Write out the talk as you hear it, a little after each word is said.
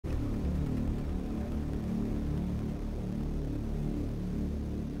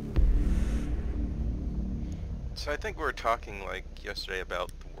So I think we were talking like yesterday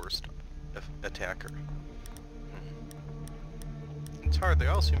about the worst attacker. It's hard, they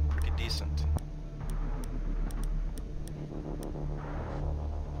all seem pretty decent.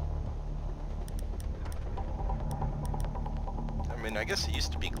 I mean, I guess it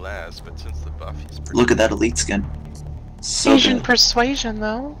used to be glass, but since the buff, he's pretty... Look at that elite skin. So Asian good. persuasion,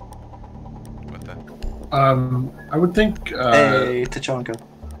 though. What the? I would think Hey, Tachanka.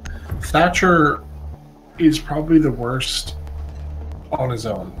 Thatcher is probably the worst on his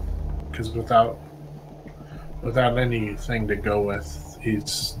own, because without anything to go with,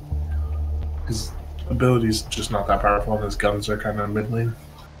 his ability's just not that powerful, and his guns are kind of middling.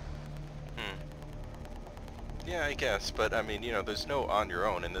 Yeah, I guess, but I mean, you know, there's no on your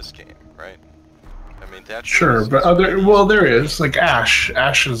own in this game, right? I mean, that's... Sure, but there is, like Ash.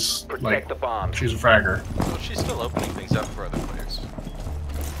 Ash is, like, the bomb. she's a fragger. Well, she's still opening things up for other players.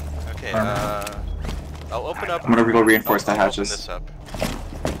 Okay, I'll open up... I'm gonna go reinforce the I'll hatches. open this up.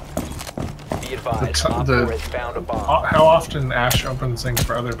 Be advised, Op 4 has found a bomb. How often Ash opens things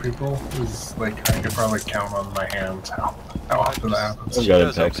for other people is, like, I could probably count on my hands how often that happens. I've got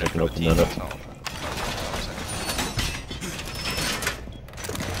a text, I can open that up.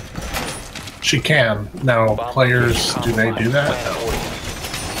 She can. Now, players, do they do that?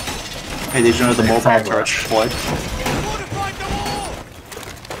 Hey, did you know the mobile turret deployed?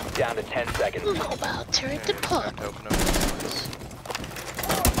 Down to 10 seconds. Mobile turret deployed.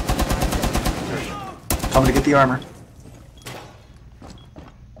 Coming to get the armor.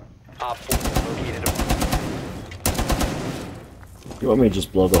 Op 4 located a... You want me to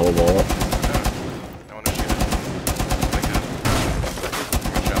just blow the whole wall up? I want to shoot it. Like a...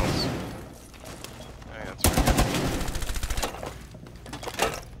 shells. Yeah, that's pretty good.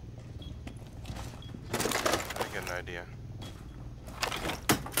 I get an idea.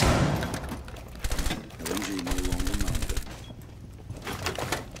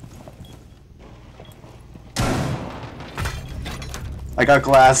 I got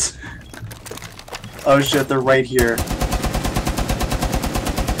glass. Oh shit, they're right here.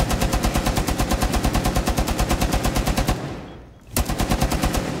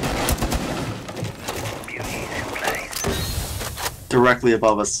 Directly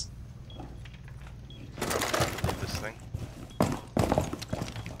above us. This thing.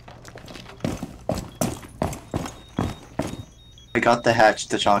 I got the hatch,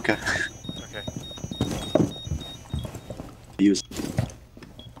 Tachanka. Okay. Use.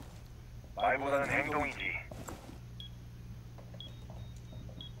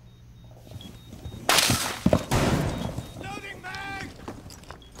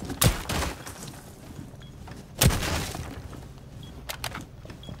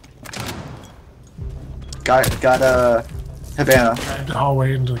 Got a Havana. The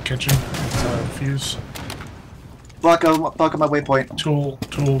hallway into the kitchen. It's a fuse. Block on my waypoint.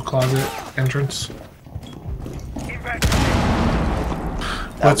 Tool closet entrance.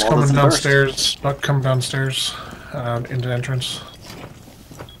 Buck's coming downstairs. Buck coming downstairs. Into entrance.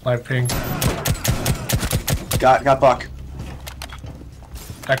 Live ping. Got Buck.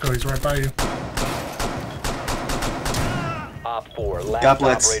 Echo, he's right by you. Op 4, last Got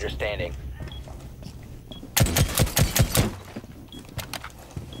Blitz. operator standing.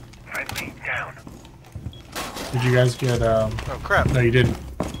 Did you guys get Oh crap. No, you didn't.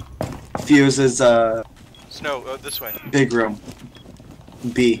 Fuse is Snow, this way. big room.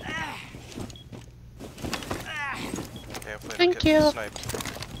 B. Okay, hopefully I don't Thank get you. sniped.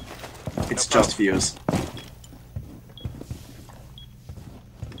 It's No just Fuse.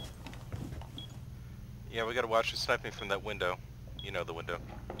 Yeah, we gotta watch the sniping from that window. You know the window.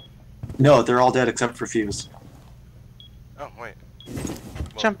 No, they're all dead except for Fuse. Oh, wait.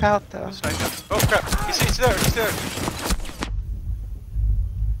 Well, Jump out, though. oh crap! He's there! He's there!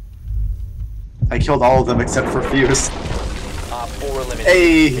 I killed all of them except for Fuse. Op 4 eliminated.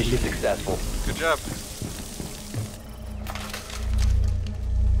 Hey! Mission successful. Good job.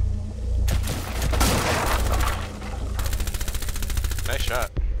 Nice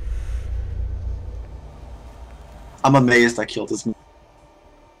shot. I'm amazed I killed his. That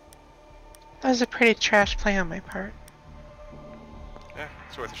was a pretty trash play on my part. Yeah,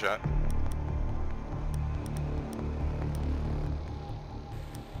 it's worth a shot.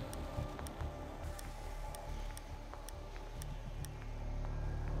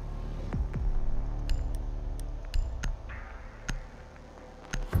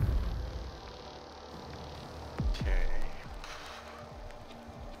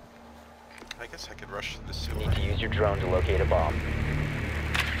 I guess I could rush the sewer. Need to use your drone to locate a bomb.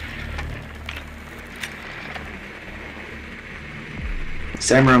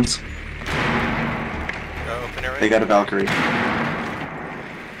 Same rooms. Open area. They got a Valkyrie.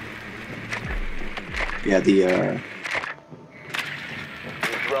 Yeah, the Your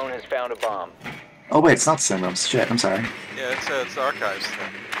drone has found a bomb. Oh wait, it's not sim rooms. Shit, I'm sorry. Yeah, it's the archives,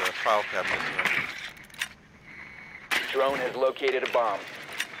 the file cabinet. Drone has located a bomb.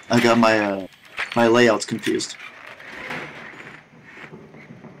 I got my my layouts confused.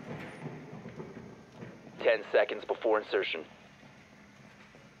 10 seconds before insertion.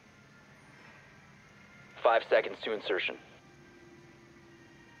 5 seconds to insertion.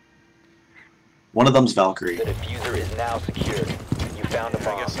 One of them's Valkyrie. The diffuser is now secured. You found a Yeah,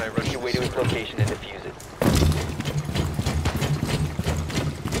 I bomb. guess I Make rushed your way this to its one. location and defuse it.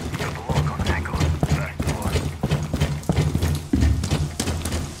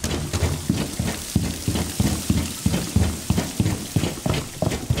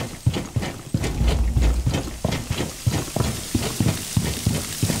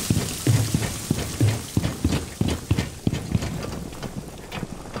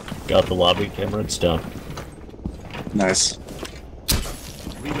 Got the lobby camera, it's down. Nice.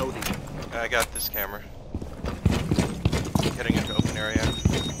 I got this camera. Heading into open area.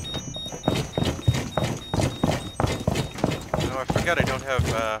 Oh, I forgot I don't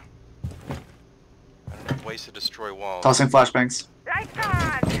have ways to destroy walls. Tossing flashbangs.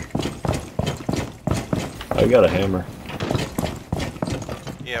 I got a hammer.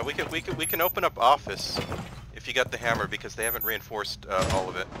 Yeah, we can open up office if you got the hammer because they haven't reinforced all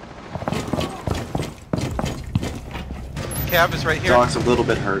of it. Cav is right here. Dog's a little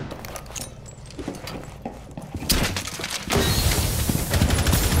bit hurt.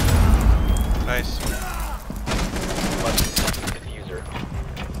 Nice. Diffuser.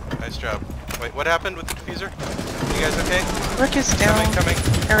 Nice job. Wait, what happened with the diffuser? You guys okay? Rook is down. Coming.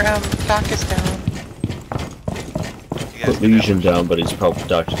 Or, Doc is down. You guys Put Legion down, but he's probably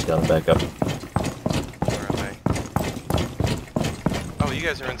Doctor's got him back up. Where are they? Oh, you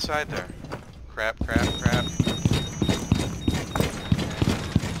guys are inside there. Crap.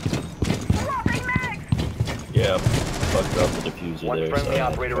 Yeah, fucked up the diffuser One there. friendly so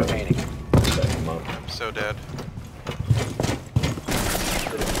operator remaining. back him up. I'm so dead.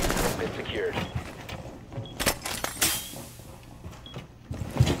 The diffuser has been secured.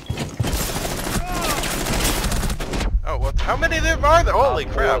 Oh, well, how many of them are there? Holy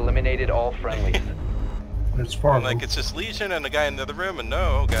Op 4 crap. eliminated all friendlies. It's far. I'm like, it's just Legion and the guy in the other room, and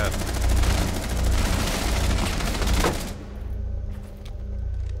no, oh god.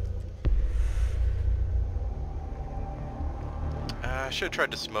 I should have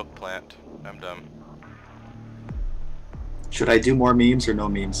tried to smoke plant. I'm dumb. Should I do more memes or no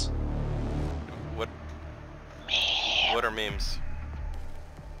memes? What are memes?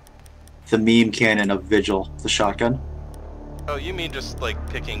 The meme cannon of Vigil, the shotgun. Oh, you mean just like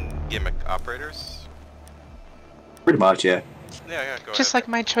picking gimmick operators? Pretty much, yeah. Yeah, go Just ahead. like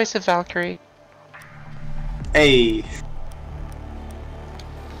my choice of Valkyrie. Hey,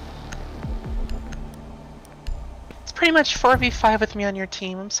 It's pretty much 4v5 with me on your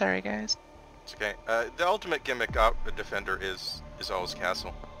team. I'm sorry, guys. It's okay. The ultimate gimmick defender is always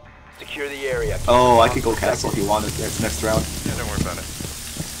castle. Secure the area. oh, I could go castle if you wanted next round. Yeah, don't worry about it.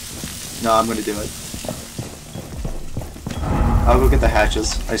 No, I'm gonna do it. I'll go get the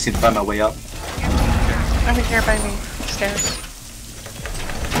hatches. I just need to find my way up. Over here by me. Stairs.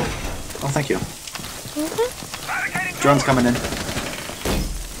 Oh, thank you. Drone's coming in.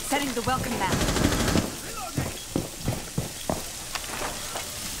 Setting the welcome map.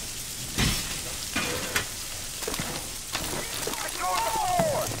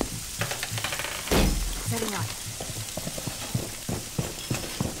 Setting up.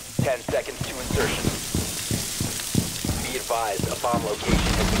 10 seconds to insertion. Be advised, a bomb location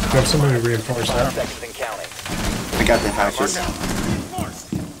has been Got somebody to reinforce 5 that. seconds and counting. I got the hatches.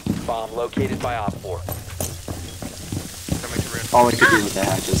 Bomb located by Op 4. Coming to reinforce. All I could do with the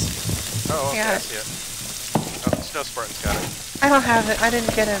hatches. Oh, okay, Yeah. I see it. Oh, Snow Spartan's got it. I don't have it. I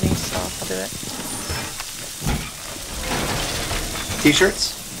didn't get any, so I'll do it.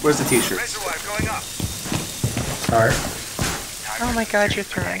 T-shirts? Where's the t-shirts? Alright. Oh my god, you're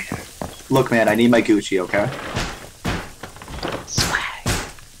throwing. Look, man, I need my Gucci, okay? Swag.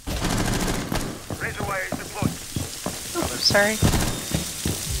 Oops, sorry.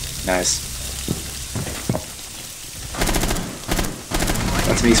 Nice.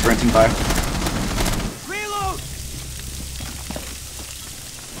 That's me sprinting by.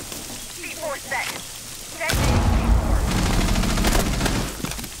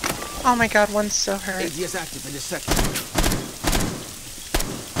 Oh my god, one's so hurt.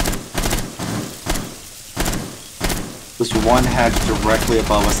 There's one hatch directly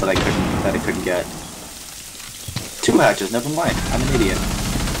above us that I couldn't get. 2 hatches, never mind. I'm an idiot.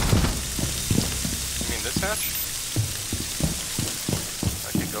 You mean this hatch?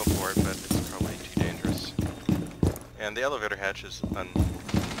 I could go for it, but it's probably too dangerous. And the elevator hatch is yeah,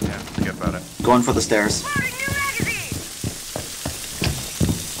 forget about it. Going for the stairs.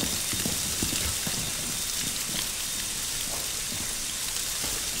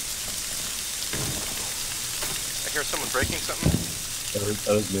 I hear someone breaking something.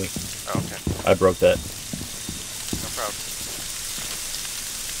 That was me. Oh, okay. I broke that. No problem.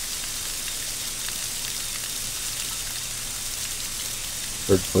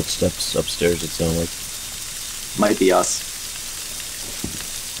 Heard footsteps upstairs, it sounded like. Might be us.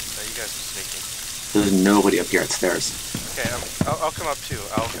 No, you guys are sneaking. There's nobody up here at stairs. Okay, I'll come up too.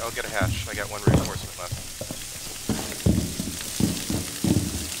 I'll get a hatch. I got 1 reinforcement left.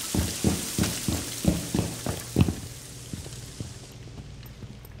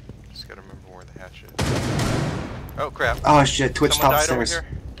 Just gotta remember where the hatch is. Oh crap! Oh shit, Twitch Someone top died over stairs.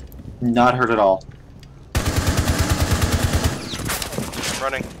 here. Not hurt at all. I'm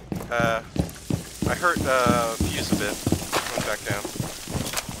running. I hurt fuse a bit. Going back down.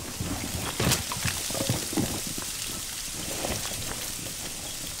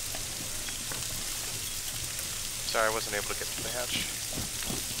 Sorry, I wasn't able to get to the hatch.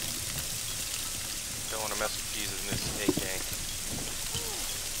 Don't want to mess with fuse in this AK.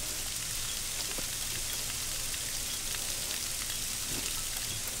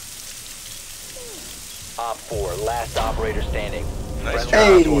 Op 4, last operator standing. Nice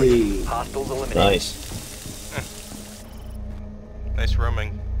Friendly job. Hey! Hostiles eliminated. Nice. Nice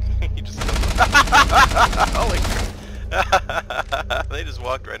roaming. You just holy crap. They just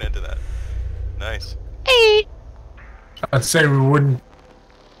walked right into that. Nice. Hey! I'd say we wouldn't.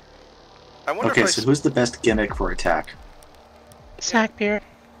 I wonder Okay, if so who's the best gimmick for attack? Snack beer.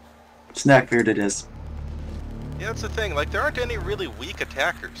 Snackbeard it is. Yeah, that's the thing. Like, there aren't any really weak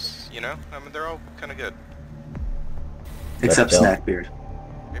attackers, you know? I mean, they're all kind of good. Except Tell. Snackbeard.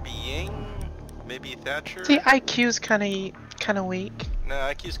 Maybe Ying? Maybe Thatcher? See, IQ's kind of weak. No,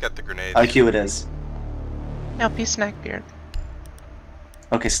 IQ's got the grenades. IQ it is. No, be snack beard.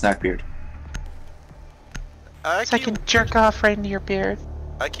 Okay, Snackbeard. So I can jerk off right into your beard.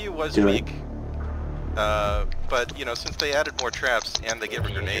 IQ was Do it. weak. But, you know, since they added more traps and they give her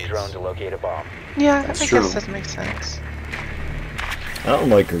Use your grenades. drone to locate a bomb. Yeah, That's I true. guess that makes sense. I don't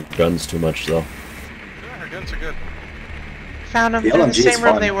like her guns too much, though. Yeah, her guns are good. Found them The in the LMG is same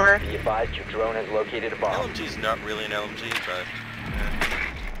room fun. they were. Be advised your drone has located a bomb. LMG's not really an LMG, but yeah.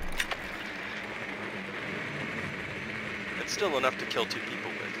 It's still enough to kill 2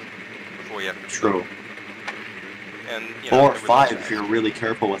 people with before you have to. True. And you know, 4 or the 5 religion- if you're really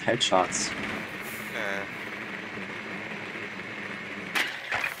careful with headshots. Eh.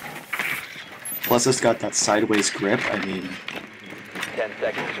 Plus it's got that sideways grip. I mean, 10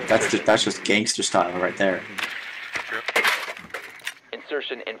 seconds to that's insertion. just gangster style right there. True.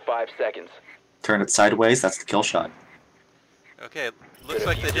 Insertion in 5 seconds. Turn it sideways, that's the kill shot. Okay, looks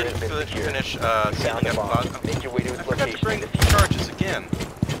like they didn't finish Found sealing a up bomb. plaza. Make your way to I its forgot to location. bring and defuse it. charges again.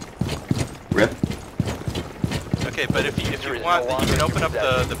 Rip. Okay, but if Diffuser you is want, no you can longer open up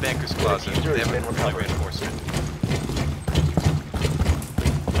possessed. the banker's closet. diffuser They has haven't been fully recovered. reinforced it.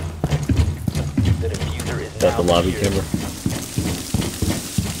 The diffuser is Got the now lobby secured. camera.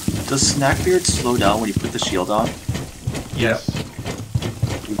 Does Snackbeard slow down when you put the shield on? Yes.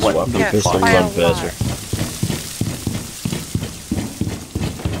 What Swap the the Yes, pistol fuck? by run a faster. lot.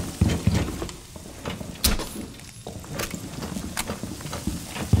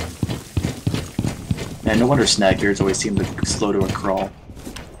 Man, no wonder Snackbeards always seem to slow to a crawl.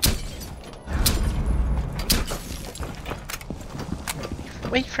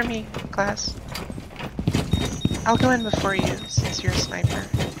 Wait for me, Glass. I'll go in before you, since you're a sniper.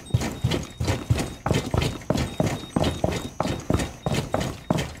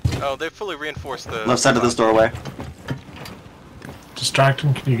 Oh, they fully reinforced the Left side of this doorway.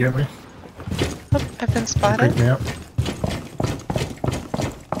 Distracting, can you get me? Oh, I've been Pick spotted. me up.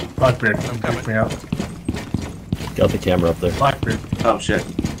 Blackbeard, I'm pick coming. me up. Got the camera up there. Blackbeard. Oh shit.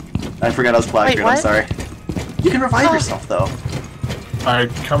 I forgot I was Blackbeard, I'm what? sorry. You can revive Oh. yourself though. I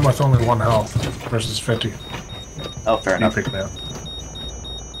come with only 1 health versus 50. Oh, fair Can you enough. pick me up?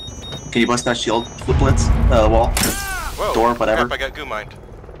 Can you bust that shield blitz? Wall? Whoa, Door, whatever. crap, I got goo mined.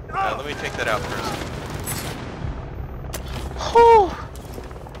 Let me take that out first. Whew.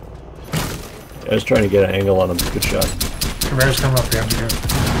 I was trying to get an angle on him. Good shot. Conveyor's coming up the end again.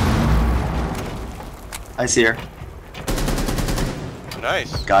 I see her.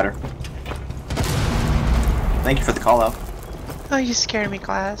 Nice. Got her. Thank you for the call out. Oh, you scared me,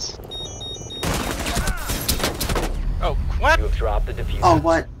 Glass. What? You have dropped the diffuser. Oh,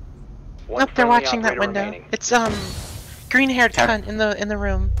 what? One Nope, they're friendly watching that operator window. remaining. It's green-haired Cap- cunt in the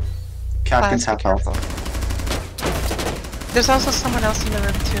room. Captain's Class, be half health. careful. There's also someone else in the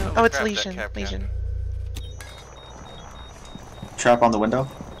room too. Holy Oh, it's crap, that Legion. cap. Legion. Trap on the window.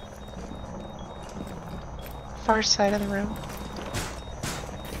 Far side of the room.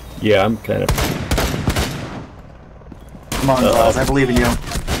 Yeah, I'm kind of. Come on, Glass, I believe in you.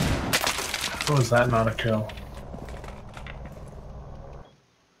 How was that not a kill?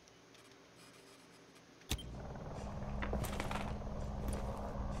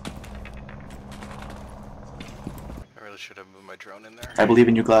 I really should have moved my drone in there. I believe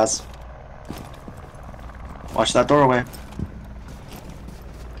in you, Glass. Watch that doorway.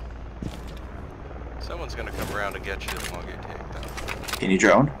 Someone's gonna come around and get you the longer you take, though. Can you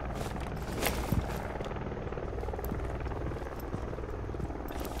drone?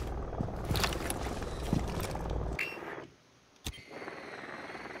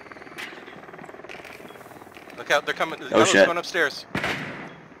 Look out, they're coming. Oh, shit. Going upstairs.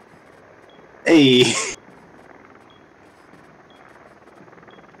 Hey!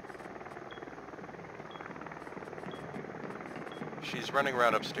 She's running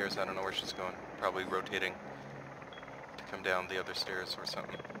around upstairs. I don't know where she's going. Probably rotating to come down the other stairs or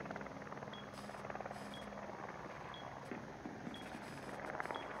something.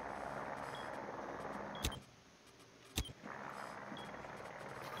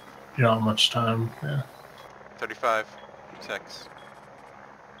 You don't have much time. Yeah. 35 secs.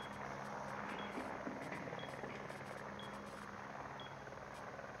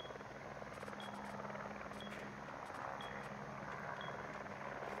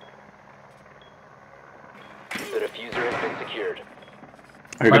 The diffuser has been secured.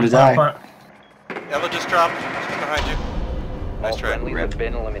 Are you gonna die? Ella just dropped. She's behind you. Nice All try. friendlies have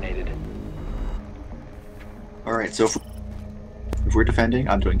been eliminated. Alright, so if we're defending,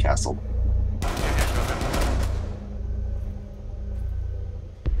 I'm doing castle.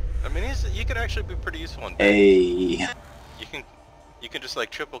 I mean, you could actually be pretty useful in Hey. You can just like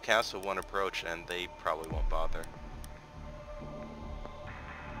triple castle one approach and they probably won't bother.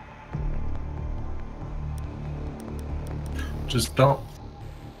 Just don't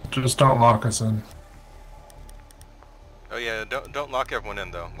lock us in. Oh yeah, don't lock everyone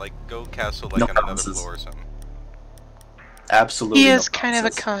in though. Like go castle like No on another promises. floor or something. Absolutely. He no is kind of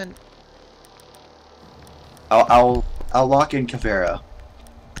a promises. cunt. I'll lock in Kavera.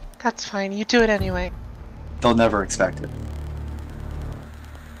 That's fine. You do it anyway. They'll never expect it.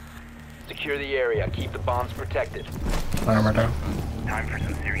 Secure the area. Keep the bombs protected. Armor down. Time for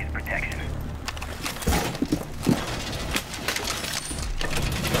some serious protection.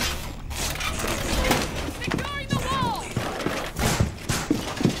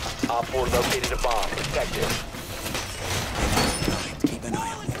 Op 4 located a bomb. Protect it. Keep an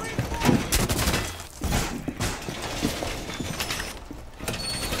eye on it.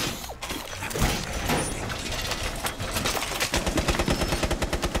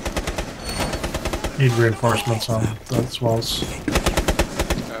 Need reinforcements on those walls.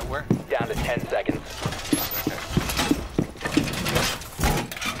 Where? Down to 10 seconds. Okay.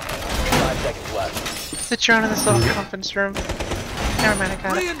 5 seconds left. The drone in this little conference room. Never mind, I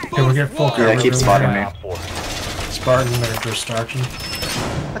got it. Can we get full cover? Yeah, keep spotting me. Op 4. Spartan or distraction.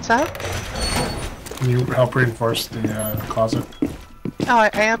 What's up? Can you help reinforce the closet? Oh, I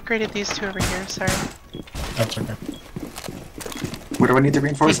upgraded these two over here. Sorry. That's okay. Where do I need to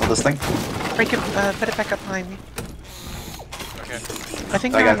reinforce all this thing? Break it. Put it back up behind me. Okay. I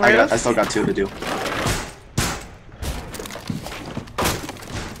think they're on roof. I still got 2 to do.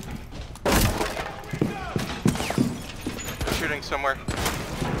 They're shooting somewhere.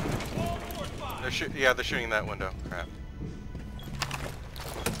 They're shooting that window. Crap.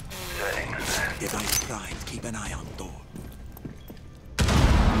 Device prime. Keep an eye on door.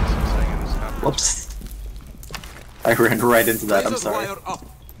 Staying in this conference Whoops. I ran right into that, I'm sorry.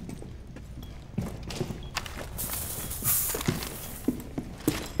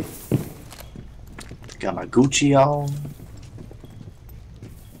 Got my Gucci on. room.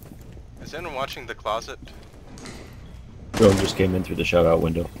 Is anyone watching the closet? Drone just came in through the shutout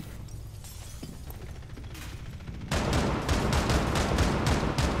window.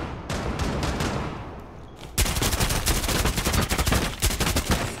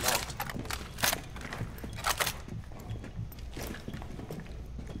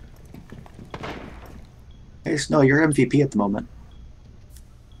 Hey, Snow, you're MVP at the moment.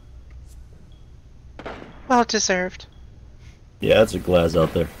 Well deserved. Yeah, that's a glass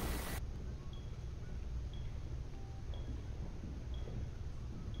out there.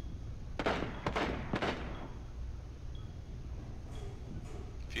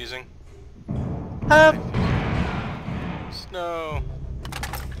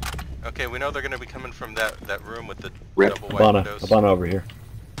 Okay, we know they're gonna be coming from that room with the Rip. double wide Habana, windows. Habana over here.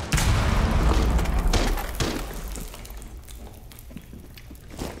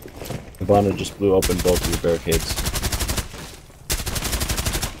 Habana just blew open both of your barricades.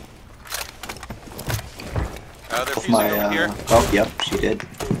 They're With fusing my, over here. oh, yep, she did.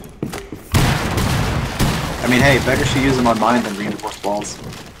 I mean, hey, better she use them on mine than reinforced walls.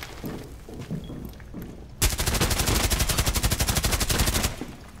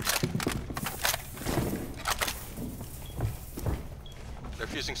 They're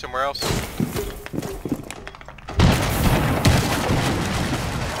fusing somewhere else.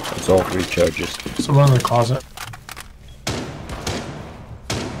 It's all 3 charges. Someone in the closet.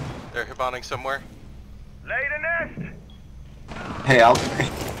 They're hibaning somewhere. Hey, I'll.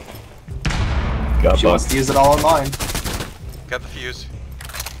 Got She wants bucked. to use it all on mine. Got the fuse.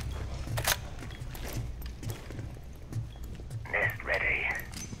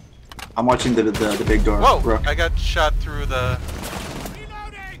 I'm watching the big door. Whoa! Rook. I got shot through the...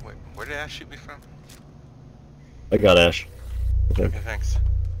 Wait, where did Ash shoot me from? I got Ash. Okay. Okay, thanks.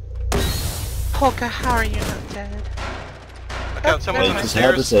 Polka, how are you not dead? I got someone Well, on you the just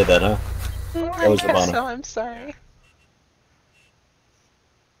had to stairs. say that, huh? I was guess Habana. so, I'm sorry.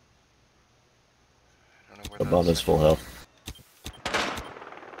 I don't know where that Habana's is. full health.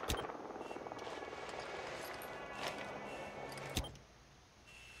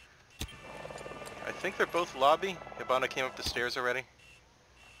 I think they're both lobby. Hibana came up the stairs already.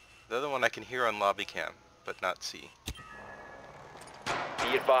 The other one I can hear on lobby cam, but not see.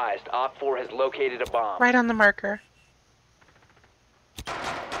 Be advised, Op 4 has located a bomb. Right on the marker.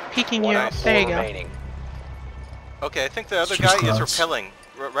 Peeking One you. Op 4 There you go. remaining. Okay, I think the other It's guy just is nuts. repelling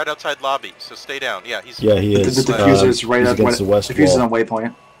right outside lobby, so stay down. Yeah, he's... Yeah, he The is. diffuser's right he's up. against the west Diffuser's wall. on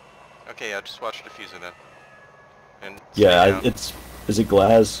waypoint. Okay, yeah, just watch the diffuser then. And Yeah, stay down. it's... Is it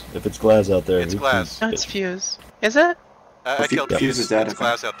glass? If it's glass out there... It's he- glass. No, it's fuse. Is it? I killed the Fuse fuse. is dead, It's I think.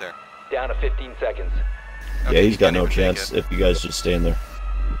 glass out there. Down to 15 seconds. Yeah, Okay, he's you got can't no even take chance it. if you guys just stay in there.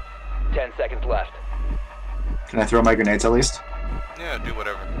 10 seconds left. Can I throw my grenades at least? Yeah, do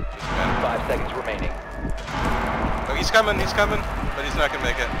whatever. Doesn't matter. 5 seconds remaining. Oh, he's coming, but he's not gonna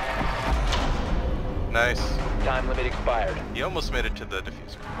make it. Nice. Time limit expired. He almost made it to the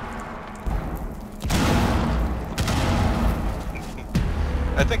diffuser.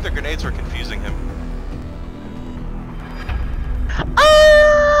 I think the grenades were confusing him.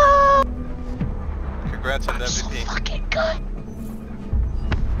 Oh! Congrats on the So MVP. fucking good.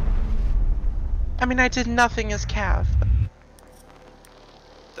 I mean, I did nothing as Cav.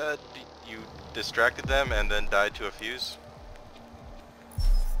 You distracted them and then died to a fuse?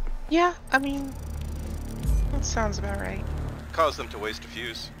 Yeah, I mean, that sounds about right. Caused them to waste a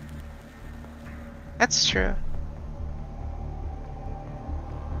fuse. That's true.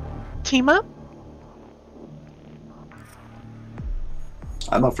 Team up?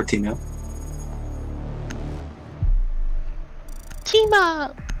 I'm up for team up. Team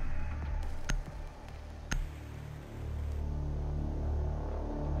up!